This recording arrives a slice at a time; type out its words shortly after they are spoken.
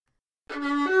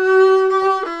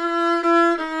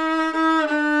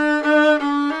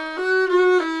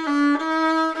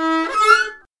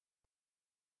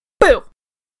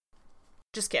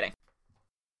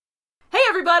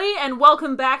everybody, and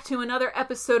welcome back to another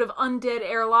episode of Undead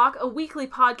Airlock, a weekly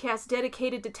podcast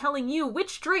dedicated to telling you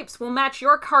which drapes will match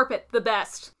your carpet the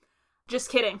best. Just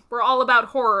kidding. We're all about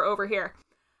horror over here.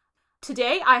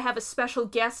 Today, I have a special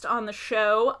guest on the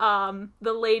show,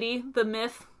 the lady, the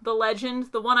myth, the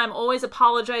legend, the one I'm always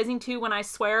apologizing to when I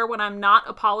swear when I'm not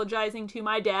apologizing to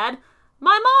my dad,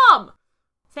 my mom!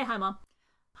 Say hi, Mom.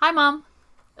 Hi, Mom.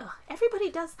 Ugh,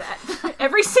 everybody does that.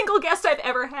 Every single guest I've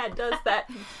ever had does that.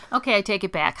 Okay, I take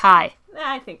it back. Hi.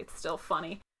 I think it's still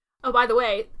funny. Oh, by the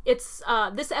way, it's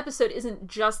this episode isn't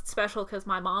just special because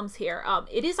my mom's here.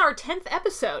 It is our 10th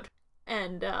episode.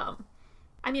 And,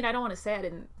 I mean, I don't want to say I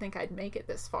didn't think I'd make it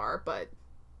this far, but,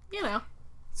 you know.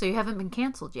 So you haven't been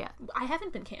canceled yet? I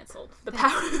haven't been canceled. The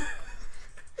power...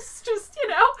 It's just, you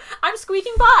know, I'm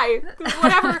squeaking by.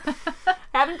 Whatever.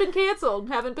 Haven't been canceled.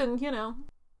 Haven't been, you know...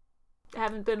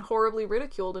 haven't been horribly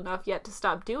ridiculed enough yet to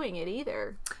stop doing it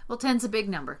either. Well, 10's a big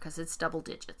number because it's double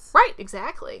digits. Right,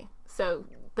 exactly. So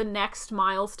the next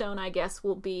milestone, I guess,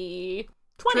 will be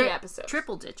 20 episodes.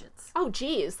 Triple digits. Oh,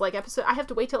 geez. Like I have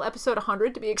to wait till episode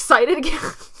 100 to be excited again.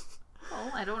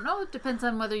 Oh, I don't know. It depends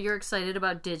on whether you're excited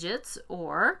about digits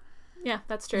or... Yeah,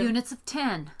 that's true. Units of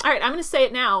 10. All right, I'm going to say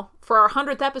it now. For our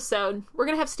 100th episode, we're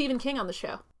going to have Stephen King on the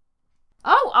show.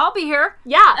 Oh, I'll be here.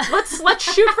 Yeah, let's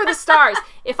shoot for the stars.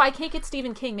 If I can't get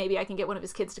Stephen King, maybe I can get one of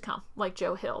his kids to come, like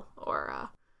Joe Hill or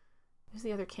who's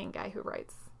the other King guy who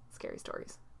writes scary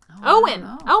stories?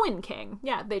 Oh, Owen King.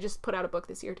 Yeah, they just put out a book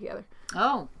this year together.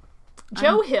 Oh,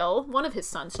 Joe Hill, one of his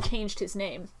sons, changed his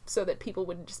name so that people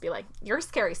wouldn't just be like, your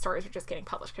scary stories are just getting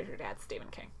published because your dad's Stephen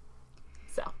King.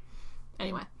 So,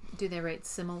 anyway. Do they write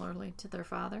similarly to their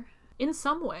father? In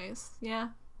some ways, yeah.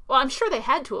 Well, I'm sure they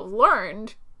had to have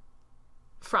learned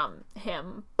from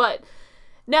him, but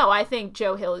no, I think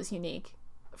Joe Hill is unique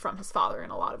from his father in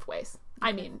a lot of ways. Okay.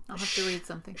 I mean, I'll have to read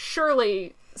something.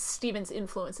 Surely Stephen's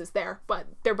influence is there, but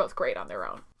they're both great on their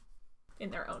own, in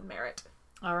their own merit.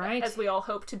 All right. As we all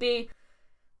hope to be.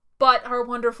 But our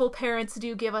wonderful parents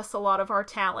do give us a lot of our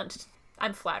talent.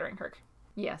 I'm flattering her.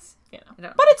 Yes. You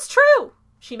know. But it's true!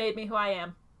 She made me who I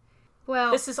am.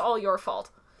 Well, this is all your fault.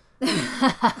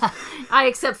 I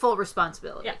accept full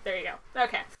responsibility. Yeah, there you go.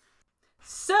 Okay.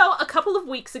 So, a couple of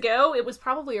weeks ago, it was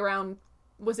probably around,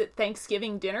 was it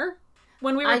Thanksgiving dinner?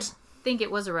 When we were... I think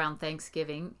it was around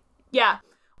Thanksgiving. Yeah.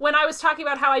 When I was talking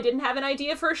about how I didn't have an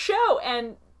idea for a show,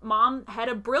 and Mom had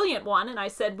a brilliant one, and I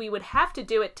said we would have to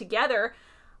do it together.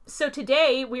 So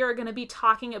today, we are going to be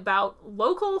talking about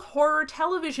local horror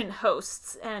television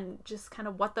hosts, and just kind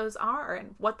of what those are,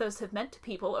 and what those have meant to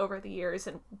people over the years,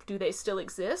 and do they still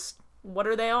exist? What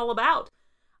are they all about?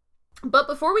 But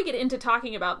before we get into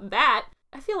talking about that,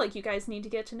 I feel like you guys need to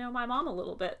get to know my mom a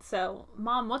little bit. So,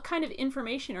 Mom, what kind of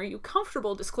information are you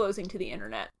comfortable disclosing to the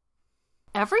internet?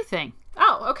 Everything.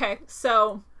 Oh, okay.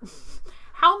 So,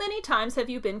 how many times have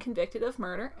you been convicted of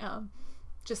murder?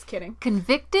 Just kidding.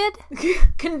 Convicted?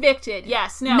 Convicted,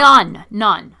 yes. No.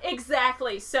 None.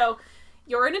 Exactly. So,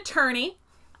 you're an attorney.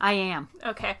 I am.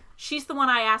 Okay. She's the one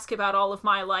I ask about all of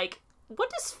my, like,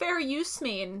 what does fair use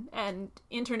mean? And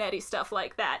internet-y stuff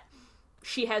like that.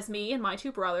 She has me and my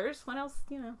two brothers. What else,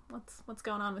 you know, what's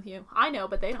going on with you? I know,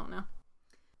 but they don't know.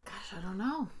 Gosh, I don't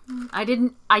know. I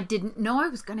didn't know I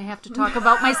was going to have to talk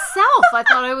about myself. I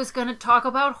thought I was going to talk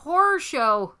about horror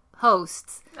show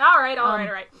hosts. All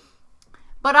right.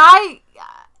 But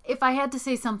if I had to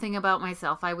say something about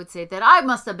myself, I would say that I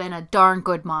must have been a darn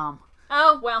good mom.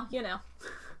 Oh, well, you know.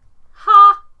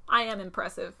 Ha! I am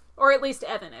impressive. Or at least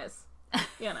Evan is.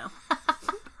 You know.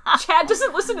 Chad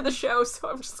doesn't listen to the show, so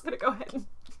I'm just going to go ahead and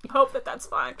hope that that's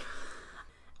fine.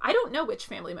 I don't know which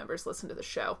family members listen to the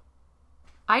show.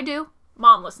 I do.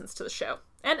 Mom listens to the show.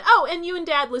 And you and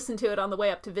Dad listened to it on the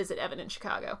way up to visit Evan in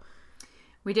Chicago.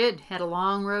 We did. Had a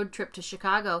long road trip to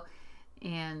Chicago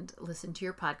and listened to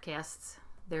your podcasts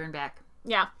there and back.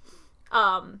 Yeah.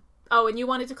 And you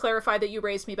wanted to clarify that you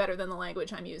raised me better than the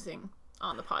language I'm using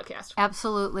on the podcast.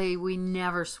 Absolutely. We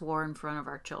never swore in front of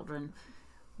our children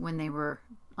when they were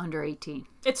under 18.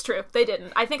 It's true. They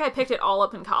didn't. I think I picked it all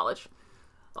up in college,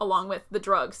 along with the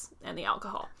drugs and the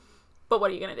alcohol. But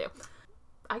what are you going to do?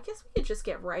 I guess we could just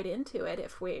get right into it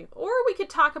or we could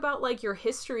talk about, like, your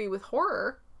history with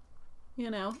horror, you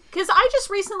know? Because I just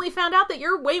recently found out that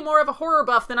you're way more of a horror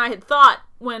buff than I had thought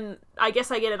when, I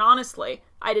guess I get it honestly.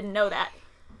 I didn't know that.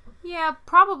 Yeah,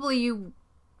 probably you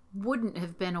wouldn't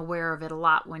have been aware of it a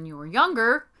lot when you were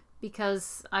younger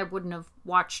because I wouldn't have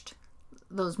watched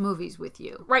those movies with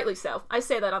you. Rightly so. I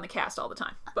say that on the cast all the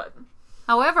time. But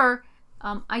however,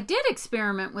 I did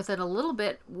experiment with it a little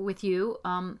bit with you.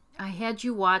 I had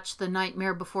you watch The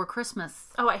Nightmare Before Christmas.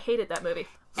 Oh, I hated that movie.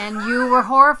 And you were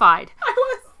horrified. I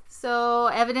was. So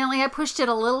evidently I pushed it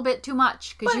a little bit too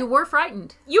much because you were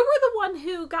frightened. You were the one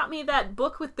who got me that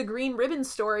book with the green ribbon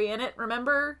story in it,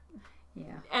 remember?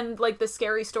 Yeah. And like the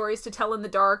scary stories to tell in the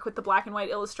dark with the black and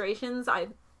white illustrations. I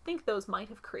think those might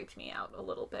have creeped me out a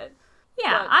little bit.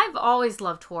 Yeah, I've always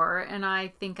loved horror, and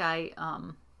I think I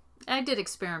did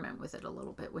experiment with it a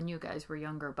little bit when you guys were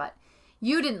younger, but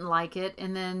you didn't like it,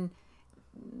 and then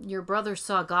your brother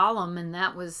saw Gollum, and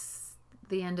that was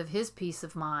the end of his peace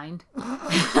of mind.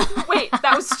 Wait,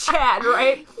 that was Chad,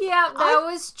 right? Yeah, that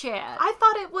was Chad. I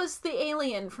thought it was the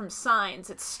alien from Signs.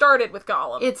 It started with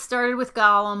Gollum. It started with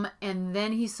Gollum, and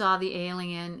then he saw the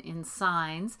alien in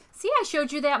Signs. See, I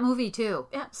showed you that movie, too.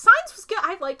 Yeah, Signs was good.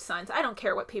 I liked Signs. I don't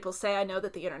care what people say. I know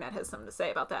that the internet has something to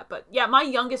say about that. But yeah, my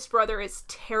youngest brother is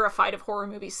terrified of horror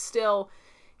movies still.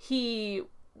 He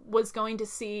was going to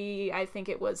see, I think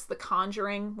it was The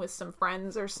Conjuring with some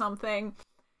friends or something.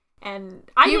 And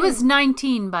he was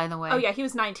 19, by the way. Oh yeah, he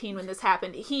was 19 when this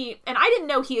happened. I didn't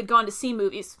know he had gone to see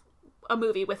a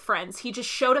movie with friends. He just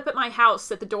showed up at my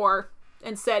house at the door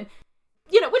and said,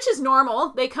 which is normal.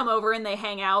 They come over and they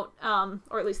hang out,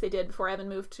 or at least they did before Evan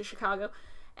moved to Chicago.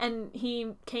 And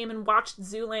he came and watched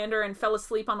Zoolander and fell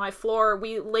asleep on my floor.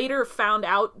 We later found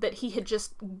out that he had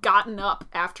just gotten up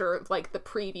after like the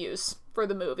previews for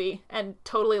the movie and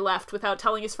totally left without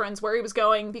telling his friends where he was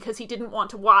going because he didn't want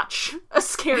to watch a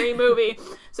scary movie.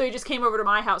 So he just came over to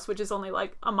my house, which is only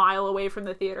like a mile away from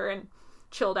the theater, and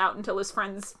chilled out until his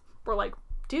friends were like,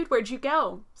 dude, where'd you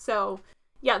go? So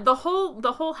yeah, the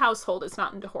whole household is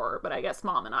not into horror, but I guess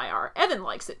Mom and I are. Evan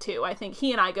likes it too. I think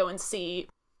he and I go and see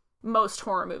most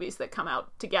horror movies that come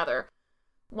out together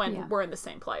when we're in the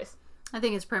same place. I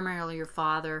think it's primarily your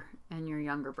father and your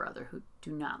younger brother who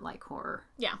do not like horror.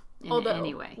 Yeah. In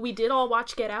any way. We did all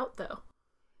watch Get Out, though.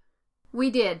 We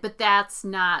did, but that's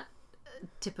not a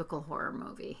typical horror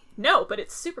movie. No, but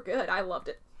it's super good. I loved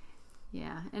it.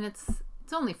 Yeah, and it's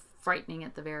only frightening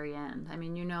at the very end. I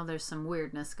mean, there's some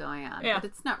weirdness going on, but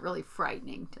it's not really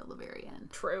frightening till the very end.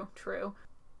 True.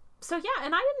 So yeah,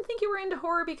 and I didn't think you were into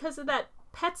horror because of that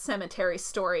Pet Cemetery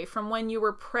story from when you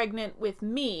were pregnant with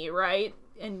me, right?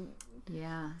 And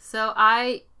yeah, so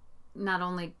I not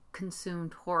only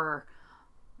consumed horror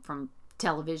from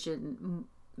television,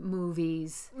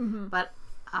 movies, but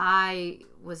I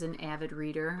was an avid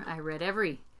reader. I read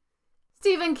every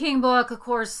Stephen King book, of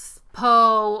course,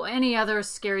 Poe, any other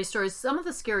scary stories. Some of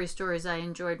the scary stories I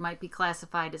enjoyed might be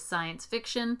classified as science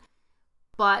fiction,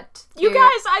 but you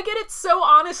guys, I get it so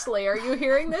honestly. Are you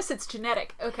hearing this? It's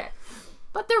genetic. Okay.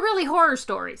 But they're really horror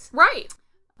stories. Right.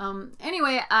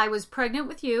 Anyway, I was pregnant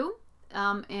with you,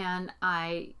 and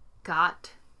I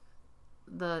got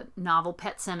the novel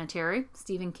Pet Sematary,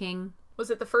 Stephen King. Was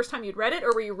it the first time you'd read it,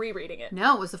 or were you rereading it?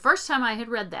 No, it was the first time I had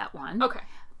read that one. Okay.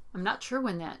 I'm not sure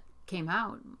when that came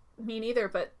out. Me neither,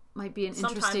 but might be an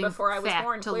sometime interesting before I was fact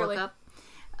born, to clearly. look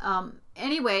up.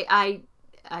 Anyway, I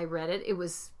read it. It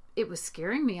was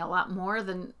scaring me a lot more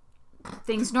than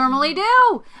things normally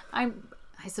do.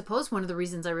 I suppose one of the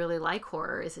reasons I really like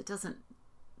horror is it doesn't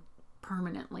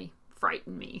permanently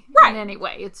frighten me in any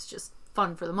way. It's just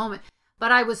fun for the moment.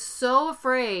 But I was so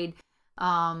afraid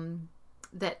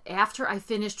that after I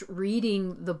finished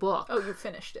reading the book... Oh, you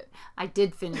finished it. I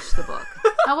did finish the book.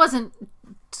 I wasn't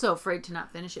so afraid to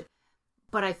not finish it.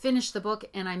 But I finished the book,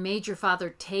 and I made your father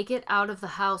take it out of the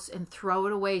house and throw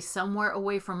it away somewhere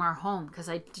away from our home because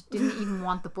I didn't even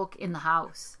want the book in the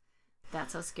house.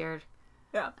 That's how scared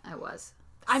I was.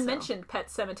 I mentioned Pet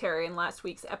Cemetery in last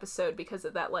week's episode because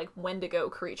of that, like, Wendigo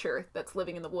creature that's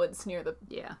living in the woods near the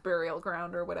burial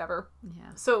ground or whatever.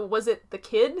 Yeah. So was it the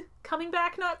kid coming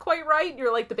back not quite right?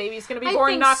 You're like, the baby's going to be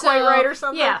born not quite right or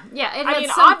something? Yeah. It had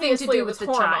something to do with the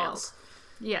hormones. child.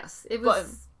 Yes. It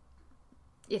was...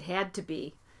 It had to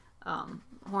be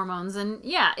hormones. And,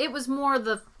 it was more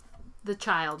the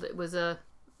child. It was I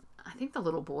think the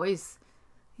little boy's...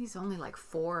 He's only like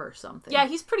 4 or something. Yeah,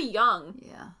 he's pretty young.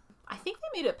 Yeah. I think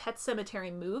they made a Pet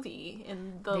Sematary movie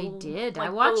in the They did. Like, I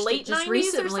watched the late it just 90s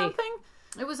recently. Or something.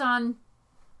 It was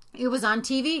on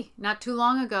TV not too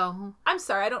long ago. I'm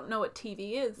sorry, I don't know what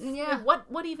TV is. Yeah.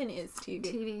 What even is TV?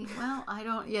 TV. Well, I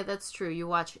don't. Yeah, that's true. You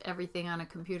watch everything on a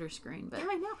computer screen, but yeah,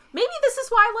 I know. Maybe this is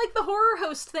why like the horror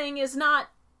host thing is not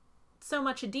so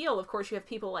much a deal. Of course, you have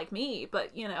people like me,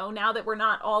 but now that we're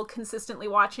not all consistently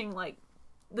watching like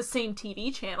the same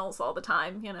TV channels all the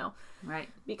time, right,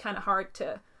 it'd be kind of hard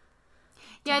to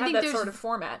I have think that there's sort of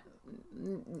format.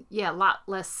 Yeah, a lot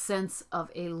less sense of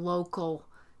a local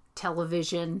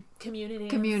television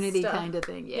community stuff. Kind of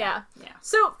thing. Yeah.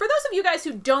 So for those of you guys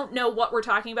who don't know what we're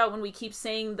talking about when we keep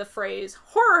saying the phrase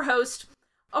horror host,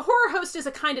 a horror host is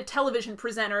a kind of television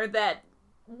presenter that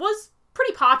was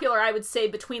pretty popular, I would say,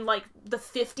 between like the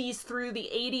 50s through the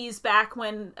 80s, back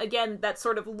when, again, that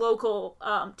sort of local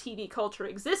TV culture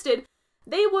existed.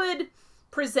 They would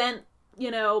present,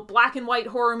 black and white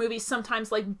horror movies,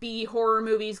 sometimes like B horror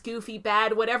movies, goofy,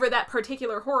 bad, whatever that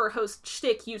particular horror host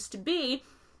shtick used to be,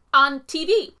 on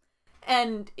TV.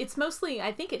 And it's mostly,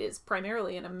 I think it is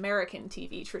primarily an American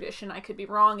TV tradition. I could be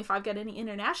wrong. If I've got any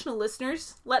international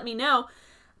listeners, let me know.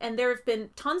 And there have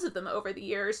been tons of them over the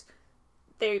years.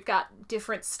 They've got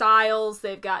different styles.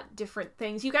 They've got different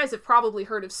things. You guys have probably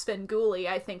heard of Svengoolie.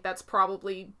 I think that's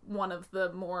probably one of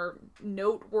the more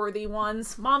noteworthy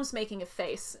ones. Mom's making a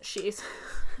face. She's...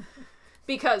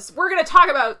 because we're going to talk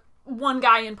about one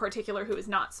guy in particular who is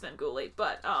not Svengoolie.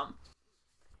 But,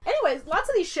 anyways, lots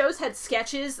of these shows had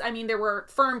sketches. I mean, there were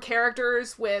firm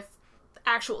characters with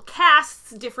actual casts,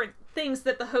 different things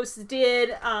that the hosts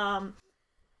did.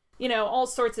 All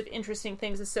sorts of interesting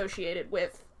things associated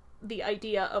with the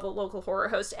idea of a local horror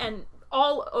host, and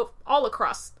all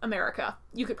across America.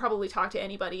 You could probably talk to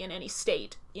anybody in any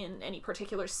state, in any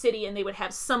particular city, and they would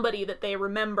have somebody that they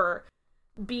remember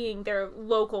being their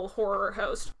local horror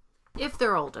host. If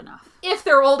they're old enough. If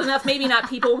they're old enough, maybe not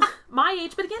people my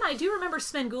age, but again, I do remember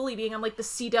Svengoolie being on like the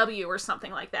CW or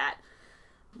something like that.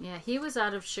 Yeah, he was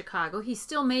out of Chicago. He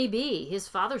still may be. His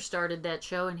father started that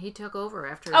show, and he took over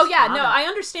after his father. No, I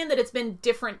understand that it's been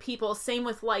different people. Same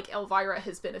with, like, Elvira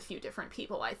has been a few different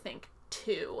people, I think,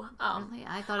 too. Really?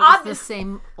 I thought it was the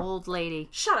same old lady.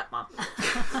 Shut up, Mom.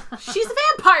 She's a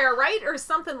vampire, right? Or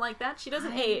something like that. She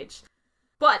doesn't age.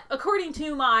 But according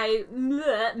to my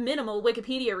minimal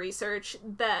Wikipedia research,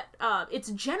 that it's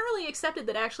generally accepted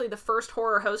that actually the first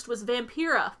horror host was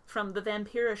Vampira from the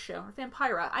Vampira show. Or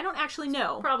Vampira. I don't actually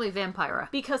know. Probably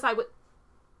Vampira. Because I would...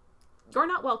 You're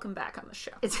not welcome back on the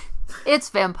show.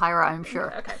 It's Vampira, I'm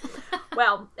sure. Okay.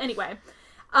 Well, anyway.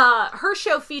 Her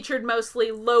show featured mostly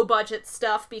low-budget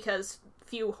stuff because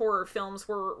few horror films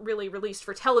were really released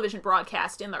for television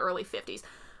broadcast in the early 50s.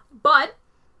 But...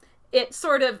 it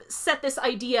sort of set this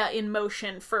idea in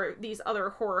motion for these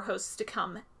other horror hosts to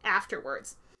come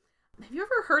afterwards. Have you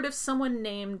ever heard of someone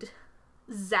named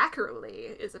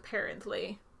Zachary? Is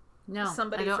apparently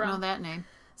somebody I don't know that name.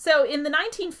 So in the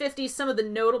 1950s, some of the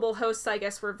notable hosts, I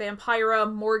guess, were Vampira,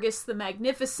 Morgus the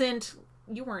Magnificent.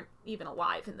 You weren't even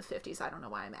alive in the 50s. I don't know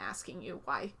why I'm asking you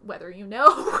whether you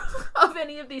know of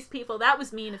any of these people. That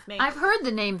was mean of me. I've heard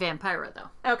the name Vampira, though.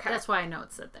 Okay. That's why I know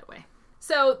it's said that way.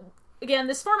 So... again,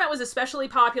 this format was especially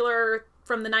popular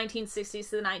from the 1960s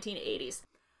to the 1980s.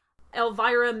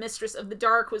 Elvira, Mistress of the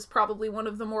Dark, was probably one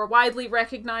of the more widely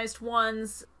recognized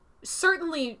ones,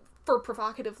 certainly for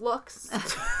provocative looks.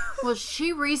 Well,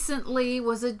 she recently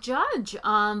was a judge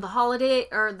on the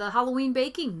Halloween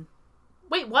baking.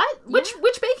 Wait, what? Yeah.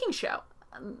 Which baking show?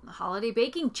 Holiday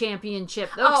Baking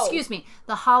Championship. Oh, excuse me.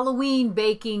 The Halloween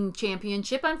Baking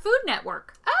Championship on Food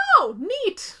Network. Oh,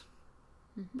 neat.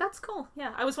 That's cool.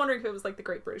 Yeah, I was wondering if it was like the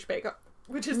Great British Bake Off,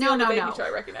 which is the only baking show I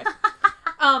recognize.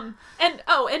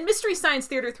 And Mystery Science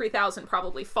Theater 3000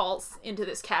 probably falls into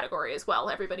this category as well.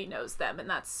 Everybody knows them, and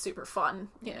that's super fun.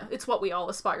 It's what we all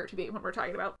aspire to be when we're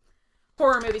talking about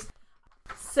horror movies.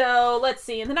 So, let's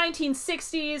see. In the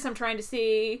 1960s, I'm trying to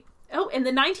see... Oh, in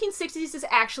the 1960s is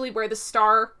actually where the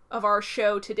star of our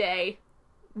show today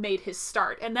made his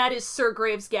start, and that is Sir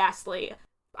Graves Ghastly.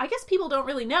 I guess people don't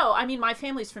really know. I mean, my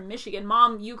family's from Michigan.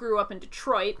 Mom, you grew up in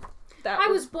Detroit. I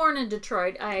was born in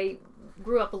Detroit. I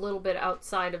grew up a little bit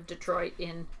outside of Detroit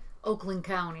in Oakland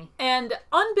County. And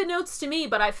unbeknownst to me,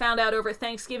 but I found out over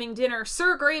Thanksgiving dinner,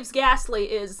 Sir Graves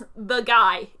Ghastly is the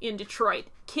guy in Detroit.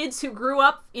 Kids who grew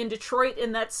up in Detroit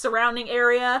in that surrounding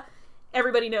area,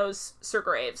 everybody knows Sir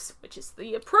Graves, which is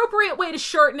the appropriate way to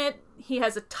shorten it. He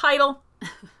has a title.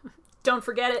 Don't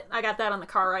forget it. I got that on the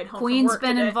car ride home Queen's from work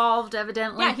been today. Involved,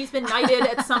 evidently. Yeah, he's been knighted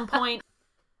at some point.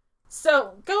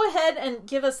 So, go ahead and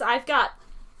give us... I've got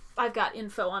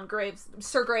info on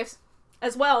Sir Graves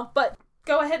as well, but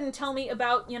go ahead and tell me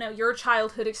about, your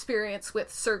childhood experience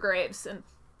with Sir Graves and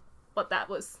what that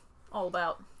was all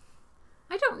about.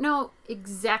 I don't know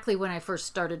exactly when I first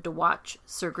started to watch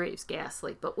Sir Graves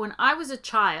Ghastly, but when I was a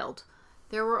child,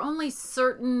 there were only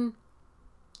certain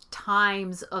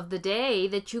times of the day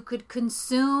that you could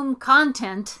consume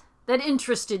content that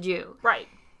interested you. Right.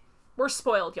 We're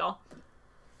spoiled, y'all.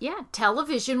 Yeah,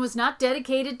 television was not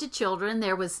dedicated to children.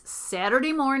 There was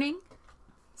Saturday morning,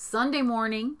 Sunday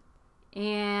morning,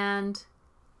 and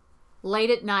late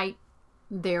at night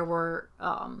there were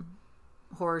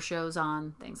horror shows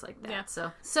on, things like that. Yeah.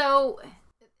 So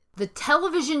the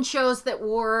television shows that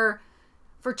were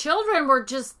for children were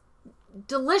just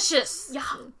delicious. Yeah.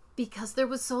 Because there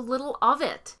was so little of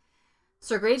it.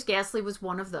 Sir Graves Ghastly was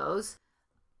one of those.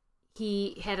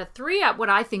 He had what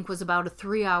I think was about a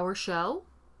 3-hour show.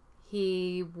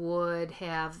 He would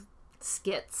have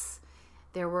skits.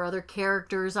 There were other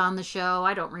characters on the show.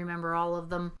 I don't remember all of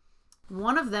them.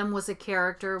 One of them was a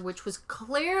character which was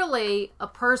clearly a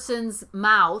person's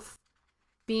mouth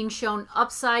being shown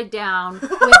upside down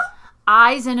with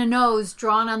eyes and a nose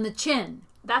drawn on the chin.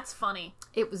 That's funny.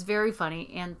 It was very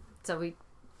funny, and so he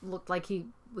looked like he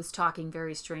was talking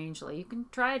very strangely. You can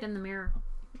try it in the mirror,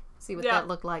 see what that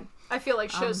looked like. I feel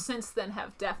like shows since then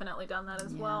have definitely done that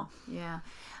as well. Yeah.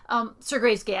 Sir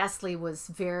Graves Ghastly was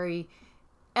very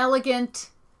elegant,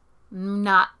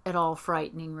 not at all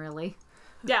frightening, really.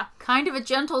 Yeah. Kind of a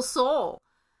gentle soul.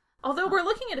 Although we're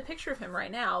looking at a picture of him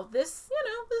right now, this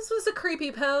was a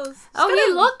creepy pose.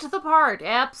 He looked the part,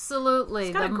 absolutely.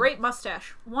 He's got a great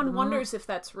mustache. One wonders if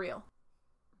that's real.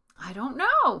 I don't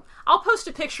know. I'll post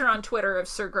a picture on Twitter of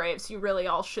Sir Graves. You really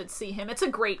all should see him. It's a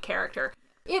great character.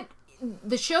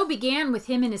 The show began with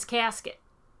him in his casket.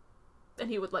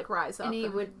 And he would, like, rise up. And he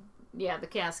would, the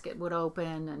casket would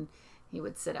open, and he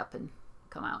would sit up and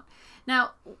come out.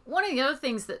 Now, one of the other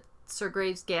things that Sir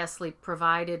Graves Ghastly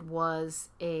provided was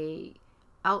a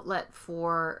outlet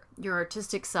for your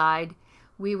artistic side.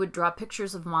 We would draw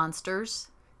pictures of monsters,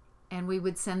 and we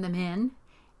would send them in,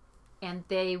 and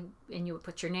you would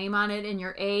put your name on it and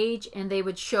your age, and they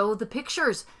would show the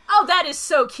pictures. Oh, that is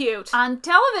so cute. On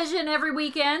television every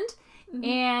weekend,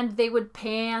 and they would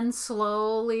pan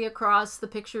slowly across the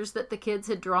pictures that the kids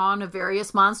had drawn of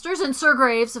various monsters, and Sir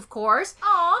Graves, of course.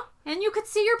 Aw. And you could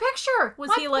see your picture.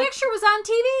 My picture was on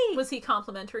TV. Was he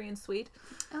complimentary and sweet?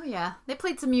 Oh, yeah. They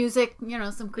played some music,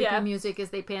 some creepy music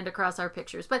as they panned across our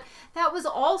pictures. But that was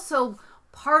also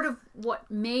part of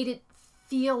what made it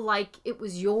feel like it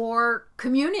was your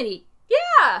community.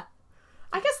 Yeah.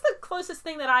 I guess the closest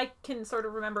thing that I can sort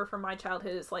of remember from my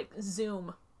childhood is, like,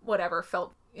 Zoom, whatever,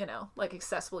 felt, like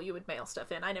accessible. You would mail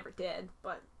stuff in. I never did,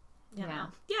 but, you know.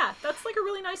 Yeah, that's, like, a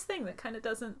really nice thing that kind of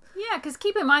doesn't... Yeah, because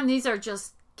keep in mind, these are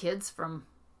just kids from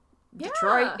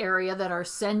Detroit area that are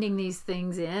sending these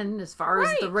things in as far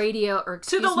as the radio, or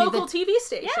to the local TV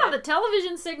station. Yeah, the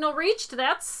television signal reached.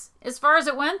 That's as far as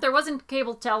it went. There wasn't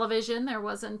cable television. There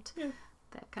wasn't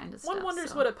that kind of stuff. One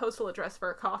wonders what a postal address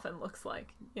for a coffin looks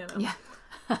like, Yeah.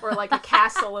 Or like a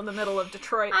castle in the middle of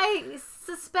Detroit. I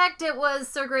suspect it was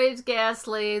Sir Graves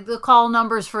Ghastly, the call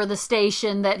numbers for the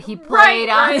station that he played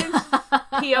on.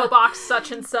 P.O. Box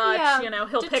such and such,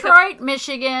 he'll Detroit, pick up...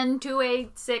 Michigan,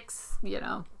 286, You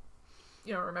don't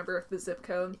remember the zip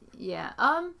code? Yeah.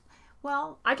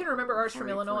 Well... I can remember ours from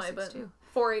Illinois, but...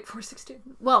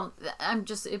 48462. Well,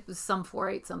 it was some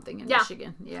 48 something in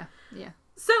Michigan. Yeah.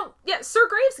 So, Sir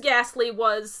Graves Ghastly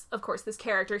was, of course, this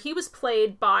character. He was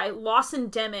played by Lawson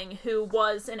Deming, who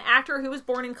was an actor who was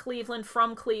born in Cleveland,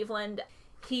 from Cleveland.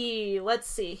 Let's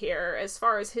see here, as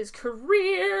far as his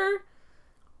career...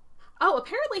 Oh,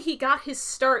 apparently he got his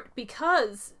start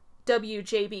because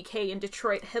WJBK in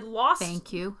Detroit had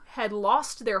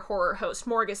lost their horror host,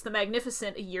 Morgus the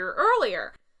Magnificent, a year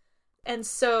earlier. And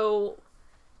so...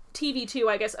 TV2,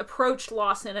 I guess, approached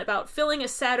Lawson about filling a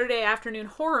Saturday afternoon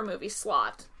horror movie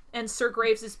slot, and Sir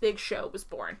Graves' Big Show was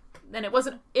born. And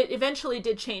it eventually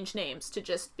did change names to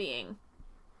just being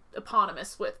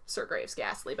eponymous with Sir Graves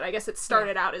Ghastly, but I guess it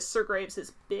started out as Sir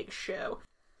Graves' Big Show.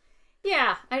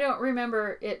 Yeah, I don't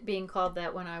remember it being called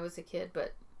that when I was a kid,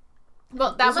 but...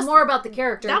 Well, that was more about the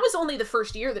character. That was only the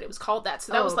first year that it was called that,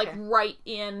 so that was like right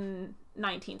in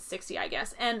 1960, I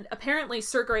guess. And apparently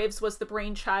Sir Graves was the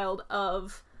brainchild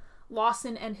of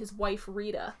Lawson and his wife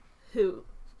Rita, who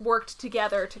worked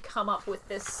together to come up with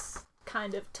this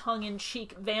kind of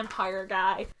tongue-in-cheek vampire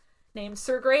guy named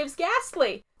Sir Graves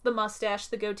Ghastly. The mustache,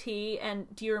 the goatee,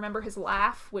 and do you remember his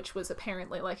laugh, which was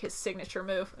apparently like his signature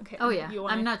move? Okay. Oh yeah,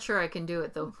 I'm not sure I can do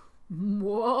it though.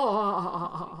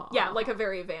 Yeah, like a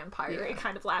very vampire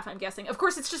kind of laugh, I'm guessing. Of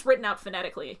course, it's just written out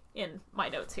phonetically in my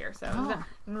notes here. So,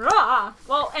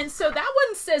 well, and so that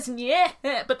one says yeah,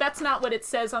 but that's not what it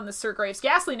says on the Sir Graves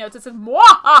Ghastly notes. It says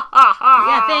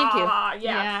Yeah, thank you.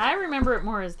 Yeah, I remember it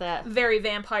more as that. Very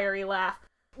vampire-y laugh.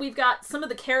 We've got some of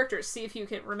the characters. See if you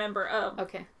can remember.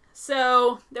 Okay.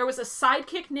 So there was a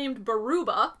sidekick named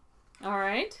Baruba. All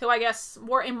right. Who I guess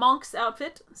wore a monk's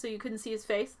outfit, so you couldn't see his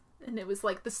face. And it was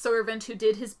like the servant who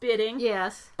did his bidding.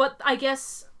 Yes. But I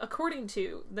guess, according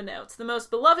to the notes, the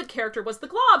most beloved character was the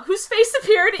Glob, whose face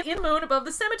appeared in the moon above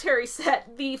the cemetery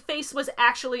set. The face was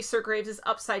actually Sir Graves'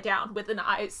 upside down with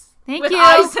eyes and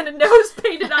a nose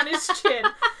painted on his chin.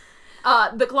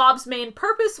 The Glob's main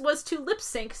purpose was to lip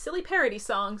sync silly parody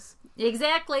songs.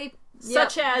 Exactly.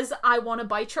 Such as I Wanna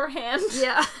Bite Your Hand.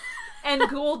 Yeah. And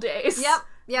Ghoul Days.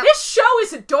 Yep. This show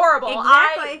is adorable.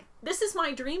 Exactly. This is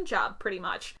my dream job, pretty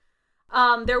much.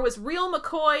 There was Real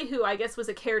McCoy, who I guess was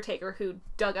a caretaker who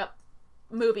dug up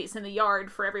movies in the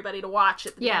yard for everybody to watch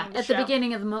at the beginning of the show. The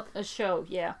beginning of the show,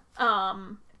 yeah.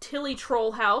 Tilly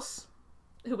Trollhouse,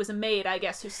 who was a maid, I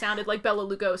guess, who sounded like Bela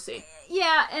Lugosi.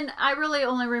 Yeah, and I really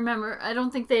only remember, I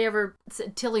don't think they ever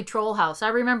said Tilly Trollhouse. I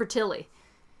remember Tilly.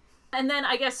 And then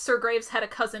I guess Sir Graves had a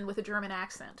cousin with a German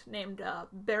accent named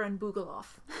Baron Bugelow.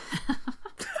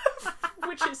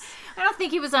 Which is... I don't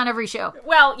think he was on every show.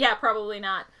 Well, yeah, probably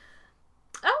not.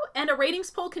 Oh, and a ratings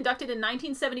poll conducted in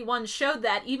 1971 showed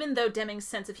that even though Deming's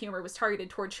sense of humor was targeted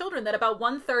toward children, that about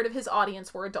 1/3 of his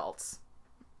audience were adults.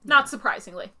 Not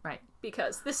surprisingly. Right.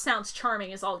 Because this sounds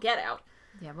charming as all get out.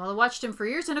 Yeah, well, I watched him for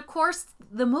years, and of course,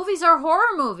 the movies are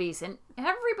horror movies, and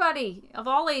everybody of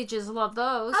all ages love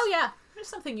those. Oh, yeah. There's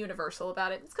something universal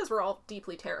about it. It's because we're all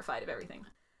deeply terrified of everything.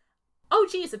 Oh,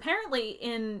 geez, apparently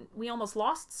we almost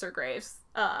lost Sir Graves.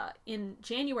 In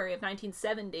January of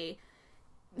 1970,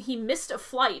 he missed a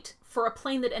flight for a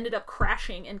plane that ended up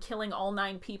crashing and killing all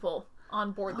 9 people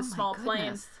on board the small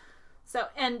plane. So,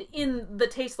 and in the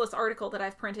tasteless article that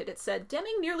I've printed, it said,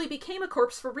 Deming nearly became a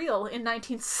corpse for real in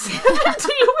 1970.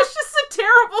 It was just a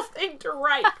terrible thing to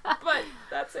write, but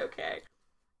that's okay.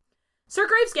 Sir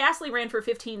Graves Ghastly ran for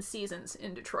 15 seasons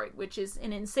in Detroit, which is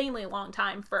an insanely long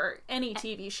time for any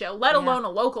TV show, let alone a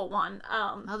local one.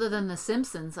 Other than The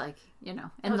Simpsons, and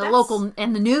the local,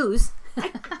 and the news.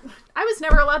 I was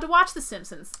never allowed to watch The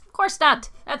Simpsons. Of course not.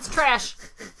 That's trash.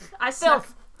 I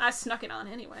snuck it on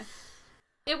anyway.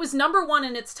 It was number 1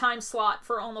 in its time slot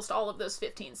for almost all of those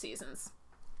 15 seasons.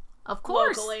 Of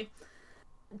course. Locally.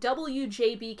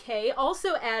 WJBK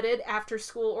also added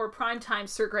after-school or primetime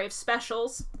Sir Graves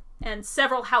specials and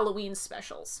several Halloween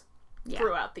specials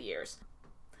throughout the years.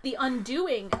 The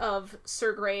undoing of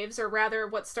Sir Graves, or rather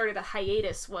what started a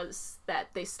hiatus, was that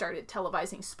they started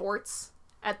televising sports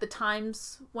at the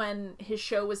times when his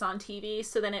show was on TV,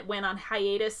 so then it went on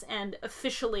hiatus and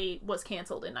officially was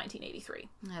canceled in 1983.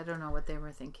 I don't know what they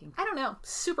were thinking. I don't know.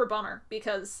 Super bummer,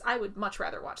 because I would much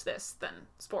rather watch this than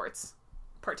sports,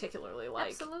 particularly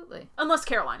Absolutely. Unless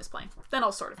Carolina's playing. Then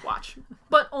I'll sort of watch.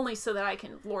 But only so that I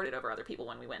can lord it over other people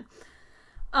when we win.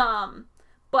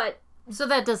 But... So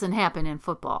that doesn't happen in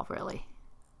football, really.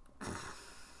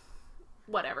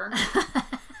 Whatever.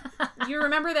 You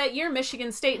remember that year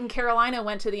Michigan State and Carolina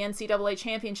went to the NCAA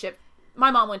championship? My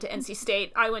mom went to NC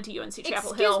State. I went to UNC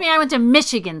Chapel Hill. Excuse me, I went to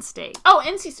Michigan State. Oh,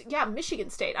 Michigan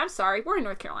State. I'm sorry. We're in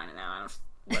North Carolina now.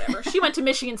 Whatever. She went to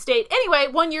Michigan State. Anyway,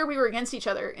 one year we were against each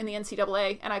other in the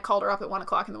NCAA, and I called her up at 1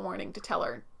 o'clock in the morning to tell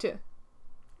her to...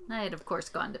 I had, of course,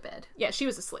 gone to bed. Yeah, she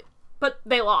was asleep. But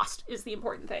they lost, is the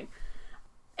important thing.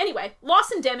 Anyway,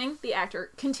 Lawson Deming, the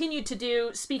actor, continued to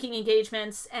do speaking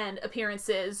engagements and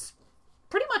appearances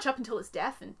pretty much up until his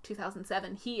death in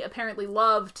 2007. He apparently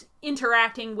loved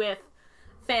interacting with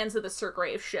fans of the Sir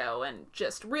Graves show and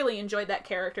just really enjoyed that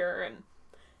character. And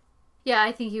yeah,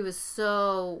 I think he was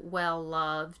so well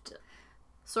loved.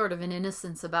 Sort of an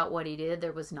innocence about what he did.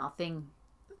 There was nothing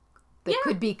that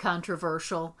could be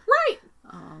controversial. Right.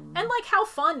 And how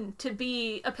fun to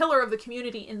be a pillar of the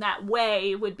community in that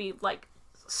way would be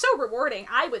so rewarding,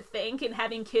 I would think, and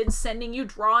having kids sending you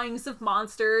drawings of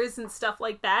monsters and stuff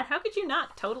like that. How could you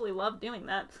not totally love doing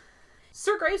that?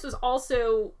 Sir Graves was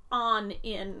also on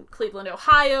in Cleveland,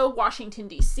 Ohio, Washington,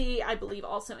 D.C., I believe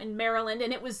also in Maryland,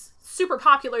 and it was super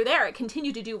popular there. It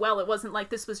continued to do well. It wasn't like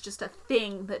this was just a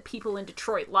thing that people in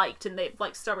Detroit liked and they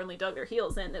stubbornly dug their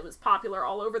heels in. It was popular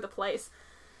all over the place.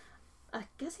 I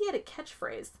guess he had a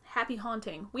catchphrase, happy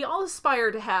haunting. We all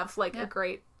aspire to have a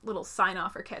great little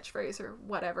sign-off or catchphrase or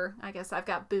whatever. I guess I've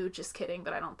got boo, just kidding,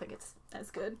 but I don't think it's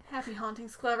as good. Happy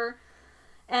haunting's clever.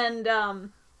 And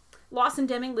Lawson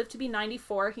Deming lived to be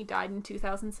 94. He died in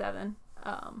 2007.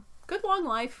 Good long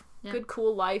life. Yeah. Good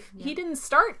cool life. Yeah. He didn't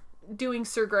start doing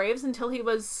Sir Graves until he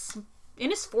was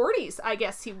in his 40s, I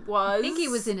guess he was. I think he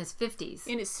was in his 50s.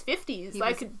 In his 50s.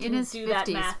 I could do that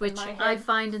math which I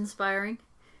find inspiring.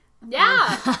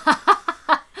 Yeah.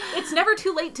 It's never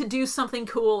too late to do something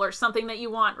cool or something that you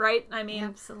want, right? I mean,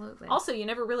 absolutely. Also, you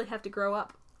never really have to grow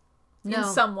up. No. In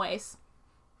some ways.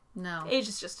 No. Age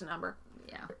is just a number.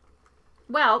 Yeah.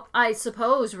 Well, I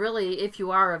suppose, really, if you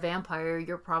are a vampire,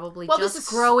 you're probably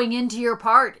growing into your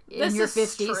part in your 50s.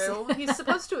 This is true. He's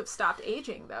supposed to have stopped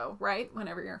aging, though, right?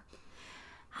 Whenever you're...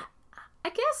 I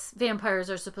guess vampires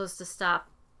are supposed to stop.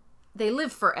 They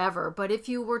live forever, but if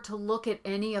you were to look at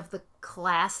any of the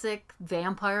classic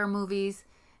vampire movies,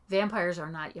 vampires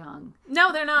are not young.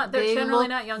 No, they're not. They're generally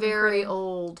not young. Very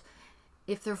old.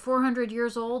 If they're 400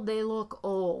 years old, they look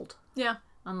old. Yeah.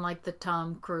 Unlike the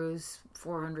Tom Cruise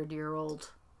 400-year-old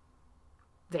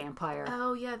vampire.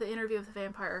 Oh, yeah, the interview with the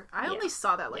vampire. I only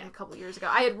saw that a couple years ago.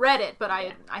 I had read it, but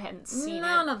I hadn't seen it.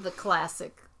 None of the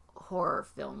classic horror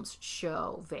films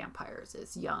show vampires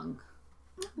as young.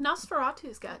 Nosferatu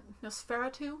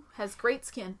has great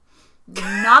skin.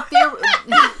 Not the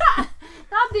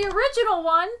original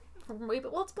one.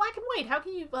 Well, it's black and white. How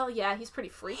can you... Well, yeah, he's pretty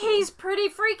freaky. He's pretty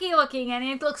freaky looking, and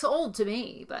he looks old to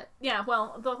me, but... Yeah,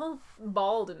 well, the whole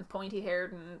bald and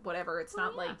pointy-haired and whatever, it's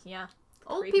not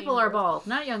Old people are bald,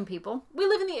 not young people. We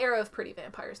live in the era of pretty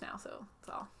vampires now, so it's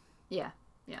all... Yeah.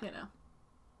 Whatever.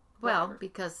 Well,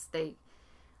 because they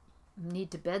need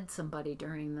to bed somebody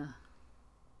during the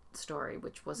story,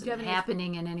 which wasn't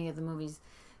happening in any of the movies.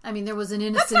 I mean, there was an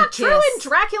innocent That's not kiss. true in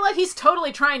Dracula. He's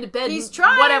totally trying to bed. He's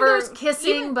trying. Whatever. There's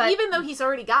kissing, but even though he's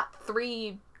already got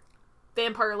 3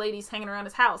 vampire ladies hanging around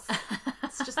his house,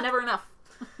 it's just never enough.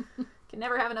 Can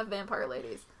never have enough vampire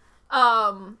ladies.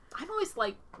 I'm always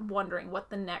wondering what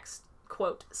the next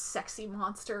quote sexy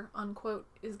monster unquote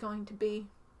is going to be.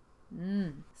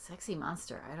 Sexy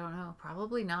monster. I don't know.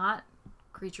 Probably not.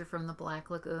 Creature from the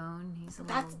Black Lagoon.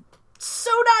 That's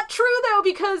so not true, though,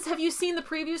 because have you seen the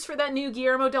previews for that new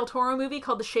Guillermo del Toro movie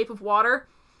called The Shape of Water?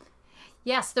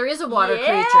 Yes, there is a water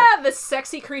creature. Yeah, the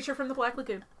sexy creature from the Black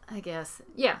Lagoon. I guess.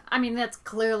 Yeah, I mean, that's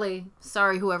clearly...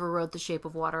 Sorry, whoever wrote The Shape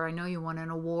of Water. I know you won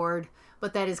an award,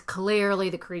 but that is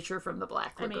clearly the creature from the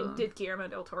Black Lagoon. I mean, did Guillermo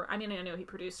del Toro... I mean, I know he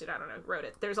produced it. I don't know, wrote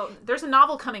it. There's a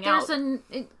novel coming out.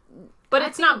 But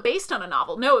it's not based on a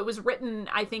novel. No, it was written,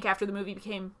 I think, after the movie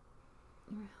became...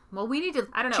 Well, we need to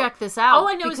check this out. All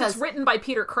I know is it's written by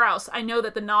Peter Krause. I know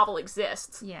that the novel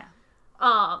exists. Yeah.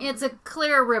 It's a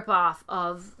clear ripoff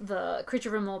of the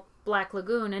Creature from the Black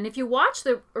Lagoon. And if you watch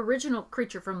the original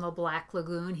Creature from the Black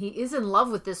Lagoon, he is in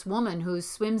love with this woman who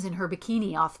swims in her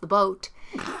bikini off the boat.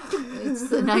 It's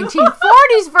the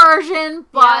 1940s version,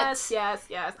 but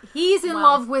yes. He's in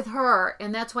love with her,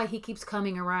 and that's why he keeps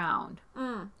coming around.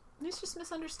 He's just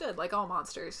misunderstood, like all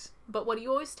monsters. But what do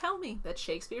you always tell me that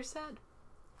Shakespeare said?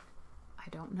 I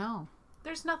don't know.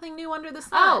 There's nothing new under the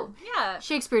sun. Oh, yeah.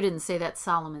 Shakespeare didn't say that.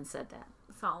 Solomon said that.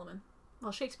 Solomon.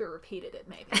 Well, Shakespeare repeated it,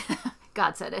 maybe.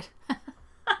 God said it.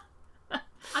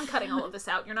 I'm cutting all of this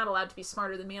out. You're not allowed to be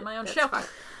smarter than me on my own show.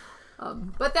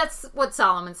 But that's what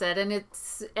Solomon said, and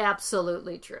it's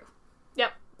absolutely true.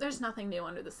 Yep. There's nothing new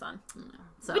under the sun.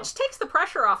 So. Which takes the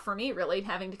pressure off for me, really,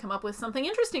 having to come up with something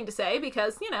interesting to say,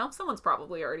 because, someone's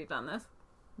probably already done this.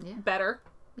 Yeah. Better,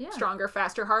 stronger,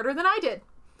 faster, harder than I did.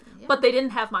 Yeah. But they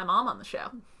didn't have my mom on the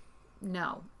show.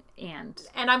 No. And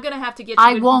I'm going to have to get you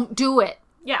I won't do it.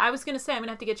 Yeah, I was going to say, I'm going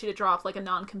to have to get you to draw up a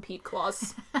non-compete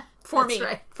clause for me.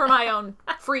 Right. For my own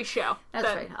free show. That's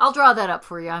right. I'll draw that up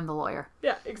for you. I'm the lawyer.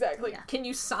 Yeah, exactly. Yeah. Can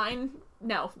you sign?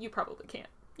 No, you probably can't.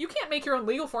 You can't make your own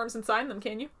legal forms and sign them,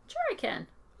 can you? Sure I can.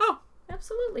 Oh.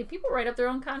 Absolutely. People write up their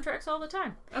own contracts all the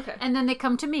time. Okay. And then they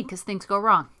come to me because things go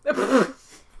wrong.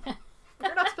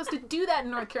 You're not supposed to do that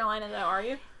in North Carolina, though, are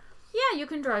you? Yeah, you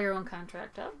can draw your own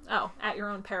contract up. Oh, at your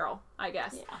own peril, I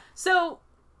guess. Yeah. So,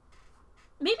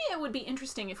 maybe it would be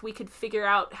interesting if we could figure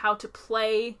out how to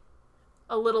play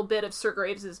a little bit of Sir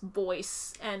Graves'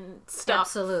 voice and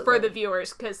stuff for the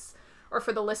viewers, or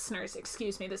for the listeners,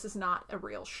 excuse me, this is not a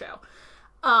real show.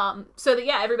 So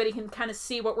that, everybody can kind of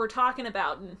see what we're talking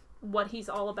about and what he's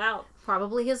all about.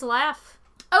 Probably his laugh.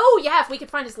 Oh, yeah, if we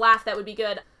could find his laugh, that would be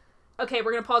good. Okay,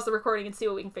 we're going to pause the recording and see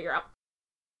what we can figure out.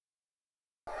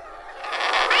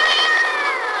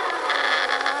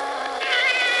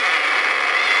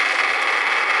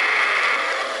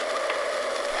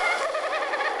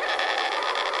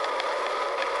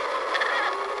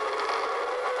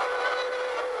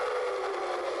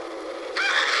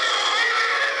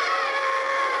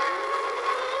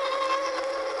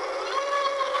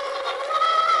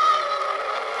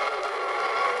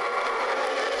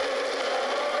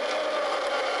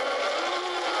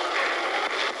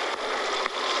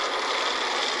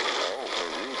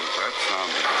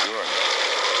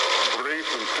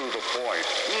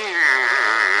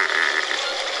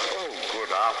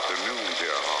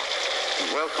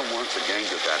 Welcome once again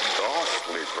to that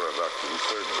ghastly production,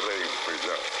 Sir Graves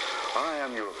presents. I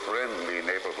am your friendly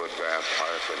neighborhood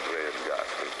vampire, Sir Graves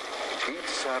Ghastly. Each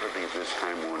Saturday this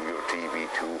time on your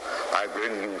TV2, I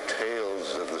bring you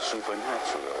tales of the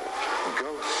supernatural,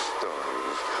 ghost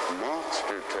stories,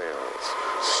 monster tales,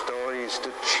 stories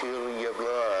to chill your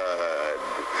blood,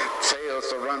 tales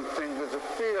to run fingers of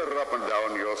fear up and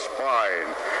down your spine.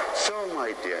 So,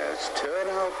 my dears, turn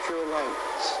out your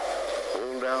lights.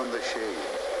 Pull down the shade,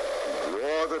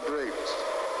 draw the drapes,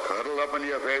 cuddle up in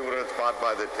your favorite spot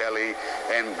by the telly,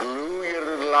 and glue your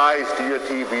little eyes to your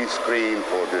TV screen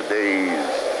for today's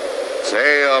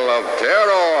tale of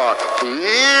terror.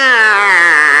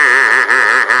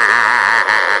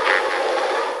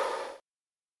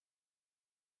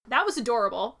 That was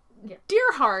adorable. Yeah.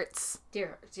 Deer hearts.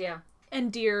 Deer, yeah.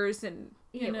 And deers and,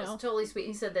 It was totally sweet.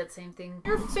 He said that same thing.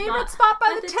 Your favorite spot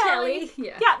by the telly.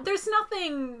 Yeah. Yeah, there's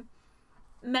nothing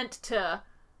meant to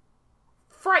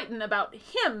frighten about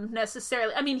him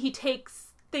necessarily. I mean, he takes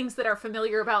things that are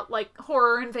familiar about, like,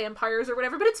 horror and vampires or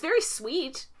whatever, but it's very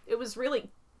sweet. It was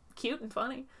really cute and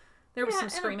funny. There was some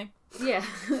screaming. Yeah.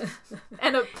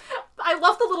 And I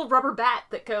love the little rubber bat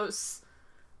that goes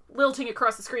lilting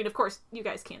across the screen. Of course, you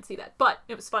guys can't see that, but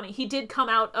it was funny. He did come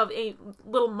out of a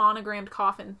little monogrammed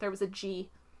coffin. There was a G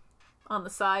on the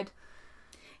side.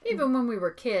 Even when we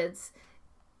were kids,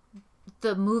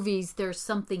 the movies, there's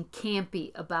something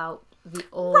campy about the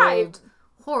old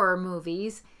horror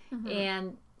movies,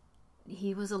 and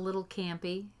he was a little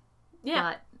campy.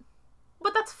 Yeah.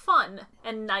 But that's fun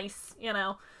and nice, you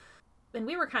know. And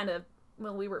we were kind of,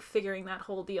 when we were figuring that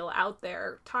whole deal out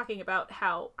there, talking about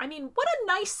how, I mean, what a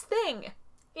nice thing.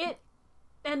 It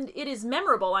is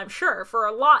memorable, I'm sure, for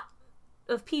a lot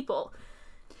of people.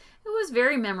 It was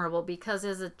very memorable because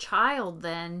as a child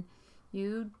then,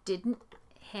 you didn't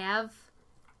have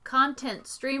content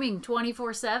streaming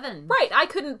 24/7. Right, I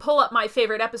couldn't pull up my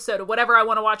favorite episode of whatever I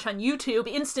want to watch on YouTube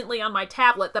instantly on my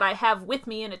tablet that I have with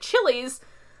me in a Chili's.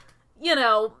 You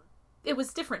know, it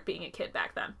was different being a kid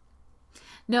back then.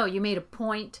 No, you made a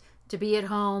point to be at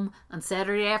home on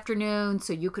Saturday afternoon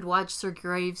so you could watch Sir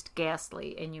Graves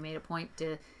Ghastly, and you made a point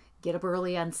to get up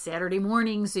early on Saturday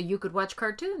morning so you could watch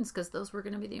cartoons, because those were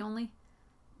going to be the only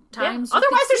times. Yeah. You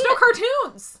Otherwise, could there's see no it.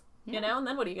 cartoons. Yeah. You know, and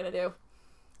then what are you going to do?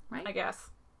 Right. I guess.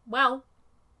 Well,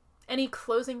 any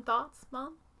closing thoughts,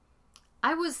 Mom?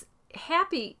 I was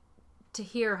happy to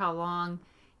hear how long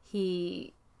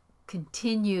he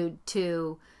continued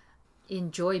to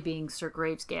enjoy being Sir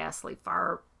Graves Ghastly,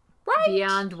 far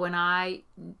beyond when I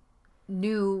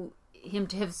knew him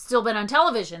to have still been on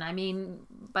television. I mean,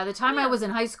 by the time I was in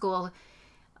high school,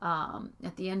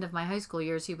 at the end of my high school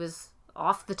years, he was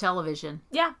off the television.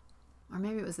 Yeah. Or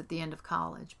maybe it was at the end of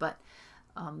college. But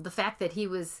the fact that he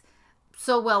was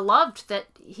so well loved that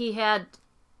he had,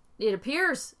 it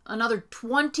appears, another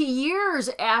 20 years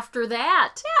after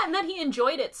that. Yeah, and that he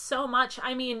enjoyed it so much.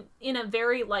 I mean, in a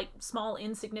very, like, small,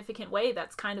 insignificant way,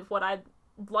 that's kind of what I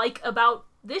like about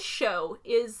this show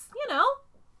is, you know,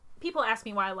 people ask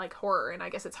me why I like horror, and I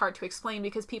guess it's hard to explain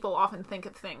because people often think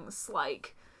of things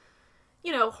like,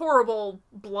 you know, horrible,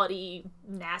 bloody,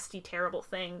 nasty, terrible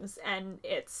things, and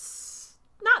it's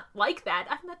not like that.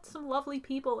 I've met some lovely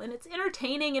people, and it's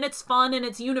entertaining, and it's fun, and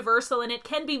it's universal, and it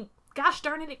can be, gosh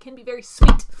darn it can be very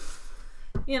sweet,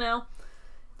 you know,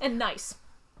 and nice.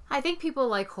 I think people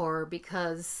like horror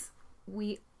because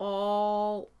we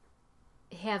all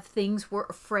have things we're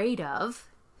afraid of,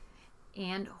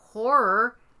 and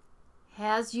horror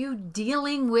has you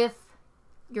dealing with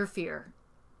your fear.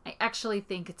 I actually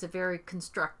think it's a very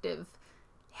constructive,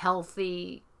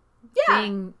 healthy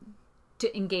thing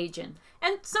to engage in.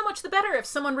 And so much the better if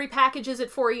someone repackages it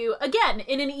for you, again,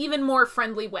 in an even more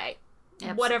friendly way.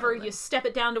 Absolutely. Whatever, you step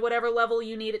it down to whatever level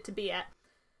you need it to be at.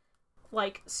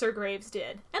 Like Sir Graves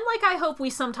did. And like I hope we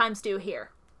sometimes do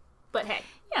here. But hey.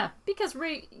 Yeah, because,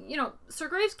 Sir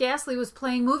Graves Ghastly was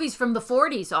playing movies from the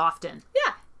 40s often.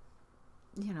 Yeah.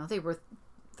 You know, they were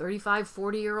 35,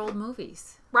 40-year-old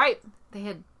movies. Right. They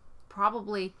had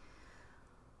probably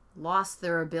lost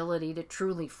their ability to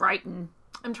truly frighten.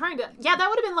 I'm trying to... Yeah, that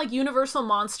would have been like Universal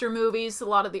monster movies, a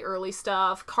lot of the early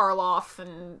stuff, Karloff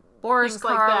and Boris things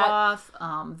Karloff, like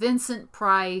that. Vincent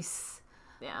Price.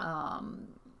 Yeah.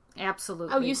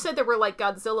 Absolutely. Oh, you said there were like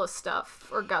Godzilla stuff,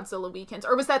 or Godzilla weekends,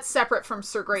 or was that separate from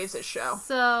Sir Graves' show?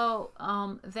 So,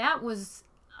 that was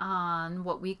on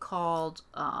what we called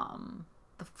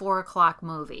the 4 o'clock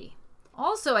movie.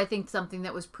 Also, I think something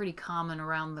that was pretty common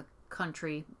around the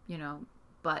country,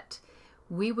 but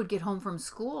we would get home from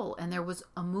school and there was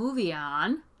a movie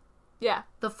on. Yeah.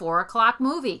 The 4 o'clock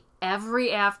movie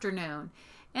every afternoon.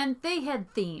 And they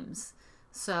had themes.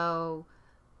 So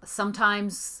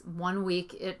sometimes one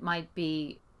week it might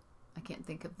be, I can't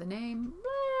think of the name.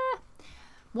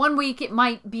 One week it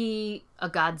might be a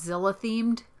Godzilla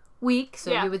themed week.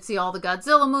 So you would see all the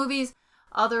Godzilla movies.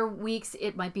 Other weeks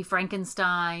it might be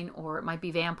Frankenstein or it might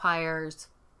be vampires.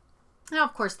 Now,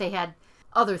 of course, they had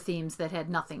other themes that had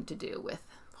nothing to do with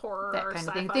horror that or kind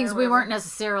of sci-fi thing. Things or we whatever. weren't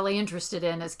necessarily interested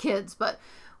in as kids, but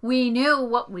we knew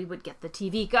what we would get the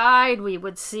TV guide. We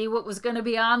would see what was going to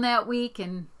be on that week,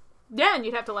 and yeah, and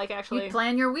you'd have to actually you'd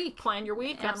plan your week. on what was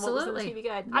in Absolutely. the TV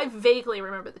guide. Yeah. I vaguely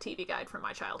remember the TV guide from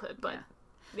my childhood, but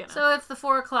So if the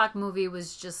 4 o'clock movie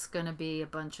was just going to be a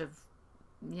bunch of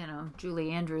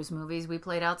Julie Andrews movies, we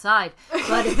played outside.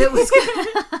 But if it was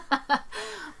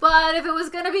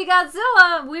going to be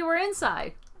Godzilla, we were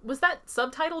inside. Was that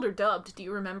subtitled or dubbed? Do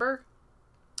you remember?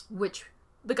 Which?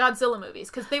 The Godzilla movies,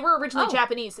 because they were originally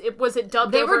Japanese. Was it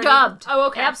dubbed? They were dubbed. Oh,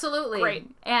 okay. Absolutely. Great.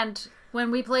 And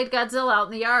when we played Godzilla out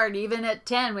in the yard, even at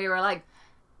 10, we were like,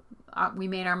 we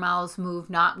made our mouths move,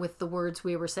 not with the words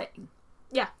we were saying.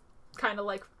 Yeah. Kind of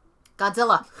like...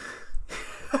 Godzilla.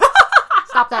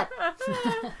 Stop that.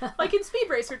 Like in Speed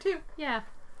Racer, too. Yeah.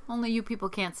 Only you people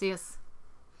can't see us.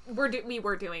 We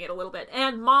were doing it a little bit.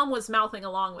 And Mom was mouthing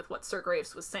along with what Sir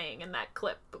Graves was saying in that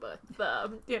clip.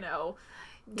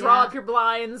 Draw up your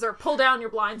blinds or pull down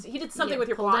your blinds. He did something with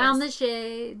your blinds. Pull down the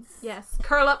shades. Yes.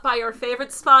 Curl up by your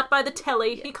favorite spot by the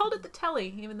telly. Yeah. He called it the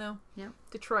telly, even though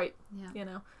Detroit,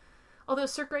 Although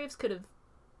Sir Graves could have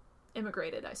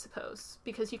immigrated, I suppose,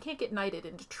 because you can't get knighted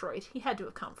in Detroit. He had to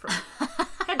have come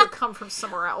from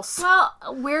somewhere else. Well,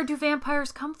 where do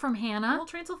vampires come from, Hannah? Well,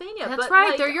 Transylvania. That's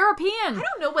right. They're European. I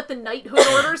don't know what the knighthood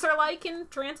orders are like in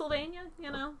Transylvania,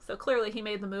 So clearly he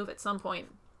made the move at some point.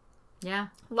 Yeah.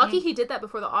 Lucky he did that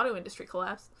before the auto industry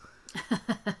collapsed.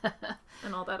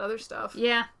 And all that other stuff.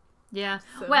 Yeah. Yeah.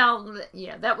 So. Well,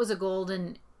 yeah, that was a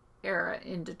golden era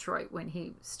in Detroit when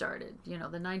he started. The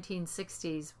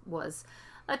 1960s was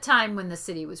a time when the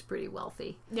city was pretty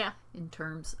wealthy. Yeah. In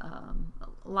terms, a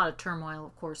lot of turmoil,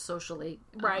 of course, socially.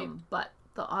 Right. But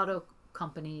the auto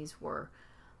companies were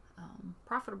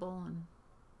profitable and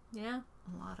a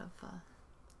lot of...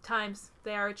 times,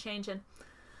 they are a-changing.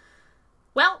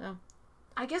 Well,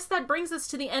 I guess that brings us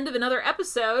to the end of another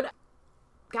episode.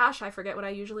 Gosh, I forget what I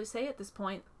usually say at this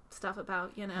point. Stuff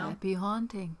about, Happy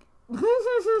haunting.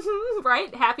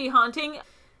 Right? Happy haunting.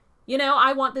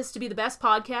 I want this to be the best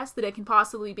podcast that it can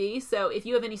possibly be. So if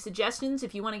you have any suggestions,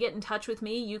 if you want to get in touch with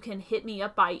me, you can hit me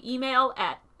up by email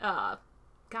at,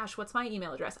 what's my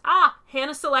email address?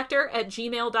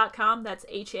 hannahselector@gmail.com. That's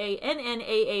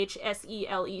HANNAHSELECTOR.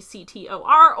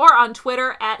 Or on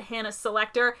Twitter at Hannah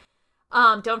Selector.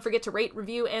 Don't forget to rate,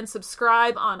 review, and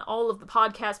subscribe on all of the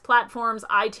podcast platforms,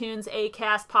 iTunes,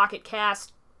 Acast, Pocket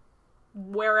Cast,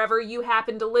 wherever you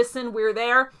happen to listen, we're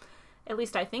there. At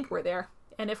least I think we're there.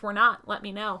 And if we're not, let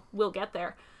me know. We'll get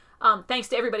there. Thanks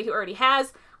to everybody who already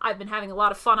has. I've been having a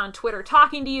lot of fun on Twitter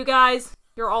talking to you guys.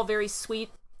 You're all very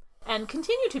sweet and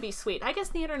continue to be sweet. I guess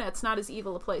the internet's not as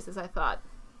evil a place as I thought.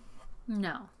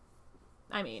 No.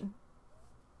 I mean,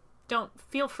 don't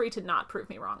feel free to not prove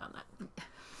me wrong on that.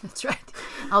 That's right.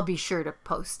 I'll be sure to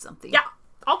post something. Yeah.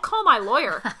 I'll call my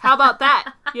lawyer. How about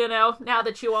that? Now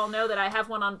that you all know that I have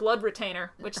one on blood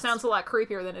retainer, which sounds a lot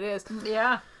creepier than it is.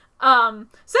 Yeah.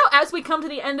 So as we come to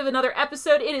the end of another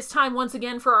episode, it is time once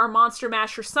again for our Monster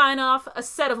Masher sign-off, a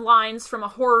set of lines from a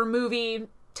horror movie,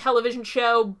 television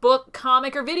show, book,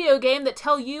 comic, or video game that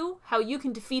tell you how you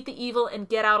can defeat the evil and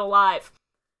get out alive.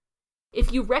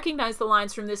 If you recognize the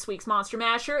lines from this week's Monster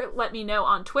Masher, let me know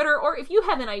on Twitter, or if you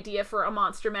have an idea for a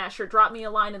Monster Masher, drop me a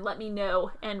line and let me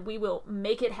know, and we will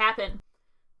make it happen.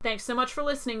 Thanks so much for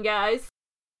listening, guys.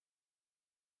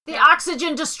 The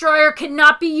oxygen destroyer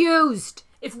cannot be used!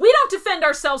 If we don't defend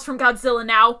ourselves from Godzilla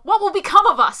now, what will become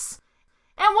of us?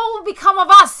 And what will become of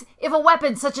us if a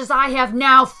weapon such as I have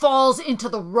now falls into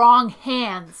the wrong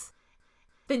hands?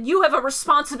 Then you have a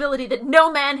responsibility that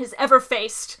no man has ever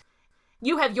faced.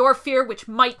 You have your fear, which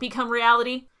might become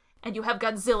reality, and you have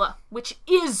Godzilla, which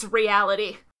is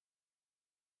reality.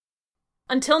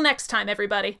 Until next time,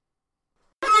 everybody.